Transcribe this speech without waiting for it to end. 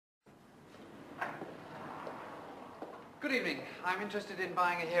Good evening. I'm interested in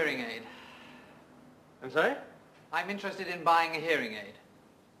buying a hearing aid. I'm sorry? I'm interested in buying a hearing aid.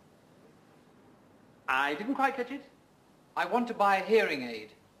 I didn't quite catch it. I want to buy a hearing aid.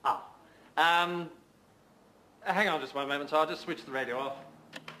 Ah. Hang on just one moment, so I'll just switch the radio off.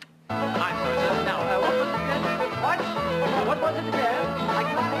 I'm sorry, sir. Now, what was it again? What? What was it again? I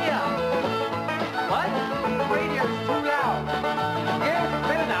can't hear. What? The radio's too loud. Yes,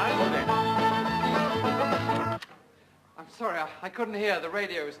 better now, isn't it? I'm sorry, I couldn't hear. The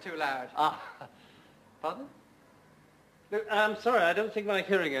radio is too loud. Ah. Pardon? Look, I'm sorry, I don't think my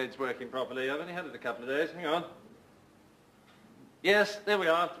hearing aid's working properly. I've only had it a couple of days. Hang on. Yes, there we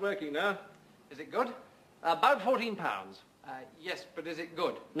are. It's working now. Is it good? About £14. Yes, but is it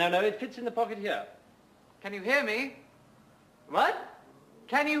good? No, it fits in the pocket here. Can you hear me? What?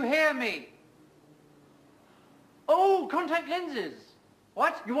 Can you hear me? Oh, contact lenses.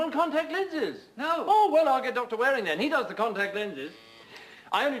 What? You want contact lenses? No. Oh, well, I'll get Dr. Waring then. He does the contact lenses.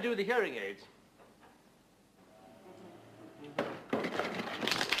 I only do the hearing aids.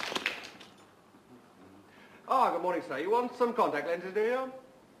 Ah, good morning, sir. You want some contact lenses, do you?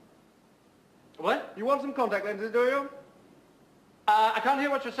 What? You want some contact lenses, do you? I can't hear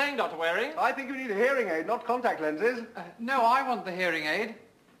what you're saying, Dr. Waring. I think you need a hearing aid, not contact lenses. No, I want the hearing aid.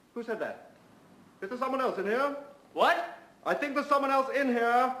 Who said that? Is there someone else in here? What? I think there's someone else in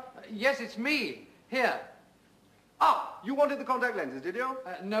here. Yes, it's me. Here. Ah, you wanted the contact lenses, did you?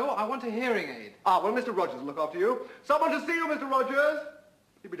 No, I want a hearing aid. Ah, well, Mr. Rogers will look after you. Someone to see you, Mr. Rogers.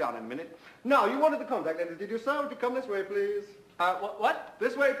 He'll be down in a minute. Now, you wanted the contact lenses, did you, sir? Would you come this way, please? What?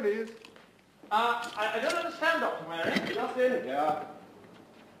 This way, please. I don't understand, Dr. Waring. Just in here.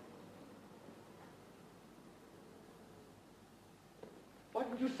 Why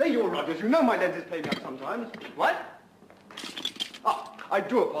didn't you say you were Rogers? You know my lenses play me up sometimes. What? Ah, I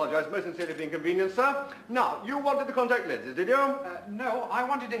do apologize most sincerely for the inconvenience, sir. Now, you wanted the contact lenses, did you? No, I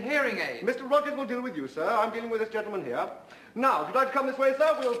wanted a hearing aid. Mr. Rogers will deal with you, sir. I'm dealing with this gentleman here. Now, if you'd like to come this way,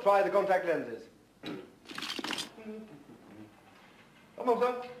 sir, we'll try the contact lenses. Come on,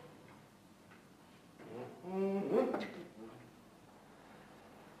 sir.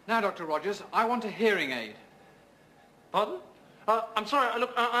 Now, Dr. Rogers, I want a hearing aid. Pardon? I'm sorry.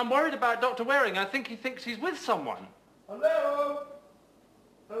 Look, I'm worried about Dr. Waring. I think he thinks he's with someone. Hello?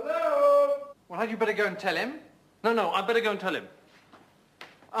 Hello? Well, had you better go and tell him? No, I better go and tell him.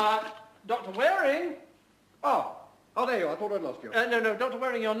 Dr. Waring? Oh, there you are. I thought I'd lost you. No, Dr.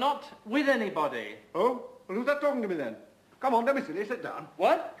 Waring, you're not with anybody. Oh? Well, who's that talking to me then? Come on, don't be silly. Sit down.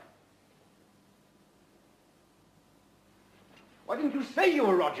 What? Why didn't you say you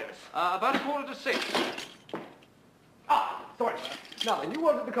were Rogers? About 5:45. Ah, sorry, sir. Now, then, you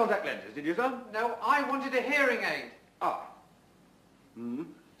wanted the contact lenses, did you, sir? No, I wanted a hearing aid. Ah.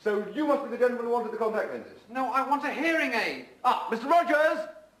 So you must be the gentleman who wanted the contact lenses? No, I want a hearing aid. Ah, Mr. Rogers!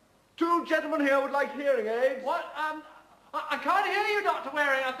 2 gentlemen here would like hearing aids. What? I can't hear you, Dr.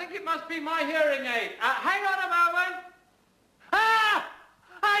 Waring. I think it must be my hearing aid. Hang on a moment. Ah!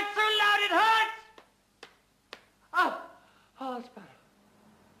 It's so loud it hurts! Oh, that's better.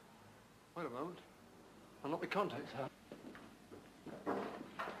 Wait a moment. I'll not be contacts out.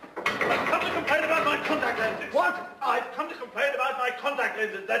 I've come to complain about my contact lenses. What? I've come to complain about my contact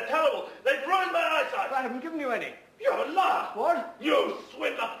lenses. They're terrible. They've ruined my eyesight. I haven't given you any. You're a liar. What? You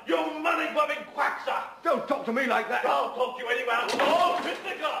swindler. You money-grubbing quackster. Don't talk to me like that. I'll talk to you anywhere. Oh, Mr.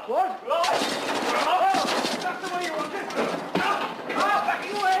 Nicholas. What? Oh, That's the way you want it.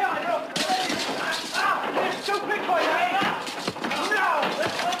 Backing away, I know. It's too big for you.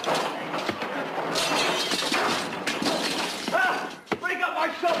 Break up my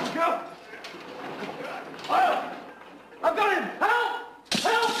shop, Joe. I've got him. Help!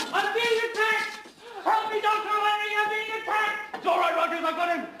 Help! I'm being attacked! Help me, Dr. Waring, I'm being attacked! It's all right, Rogers, I've got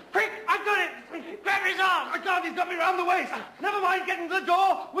him. Quick, I've got it. Grab his arm. I can't, he's got me round the waist. Never mind getting to the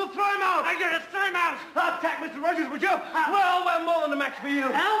door. We'll throw him out. I'm going to throw him out! Attack Mr. Rogers, would you? Well, we're more than a match for you.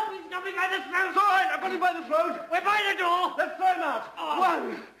 Help! He's got me by the throat! It's all right, I've got him by the throat. We're by the door! Let's throw him out.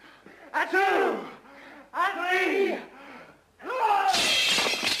 1, 2, and 3.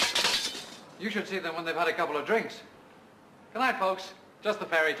 You should see them when they've had a couple of drinks. Good night, folks. Just the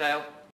fairy tale.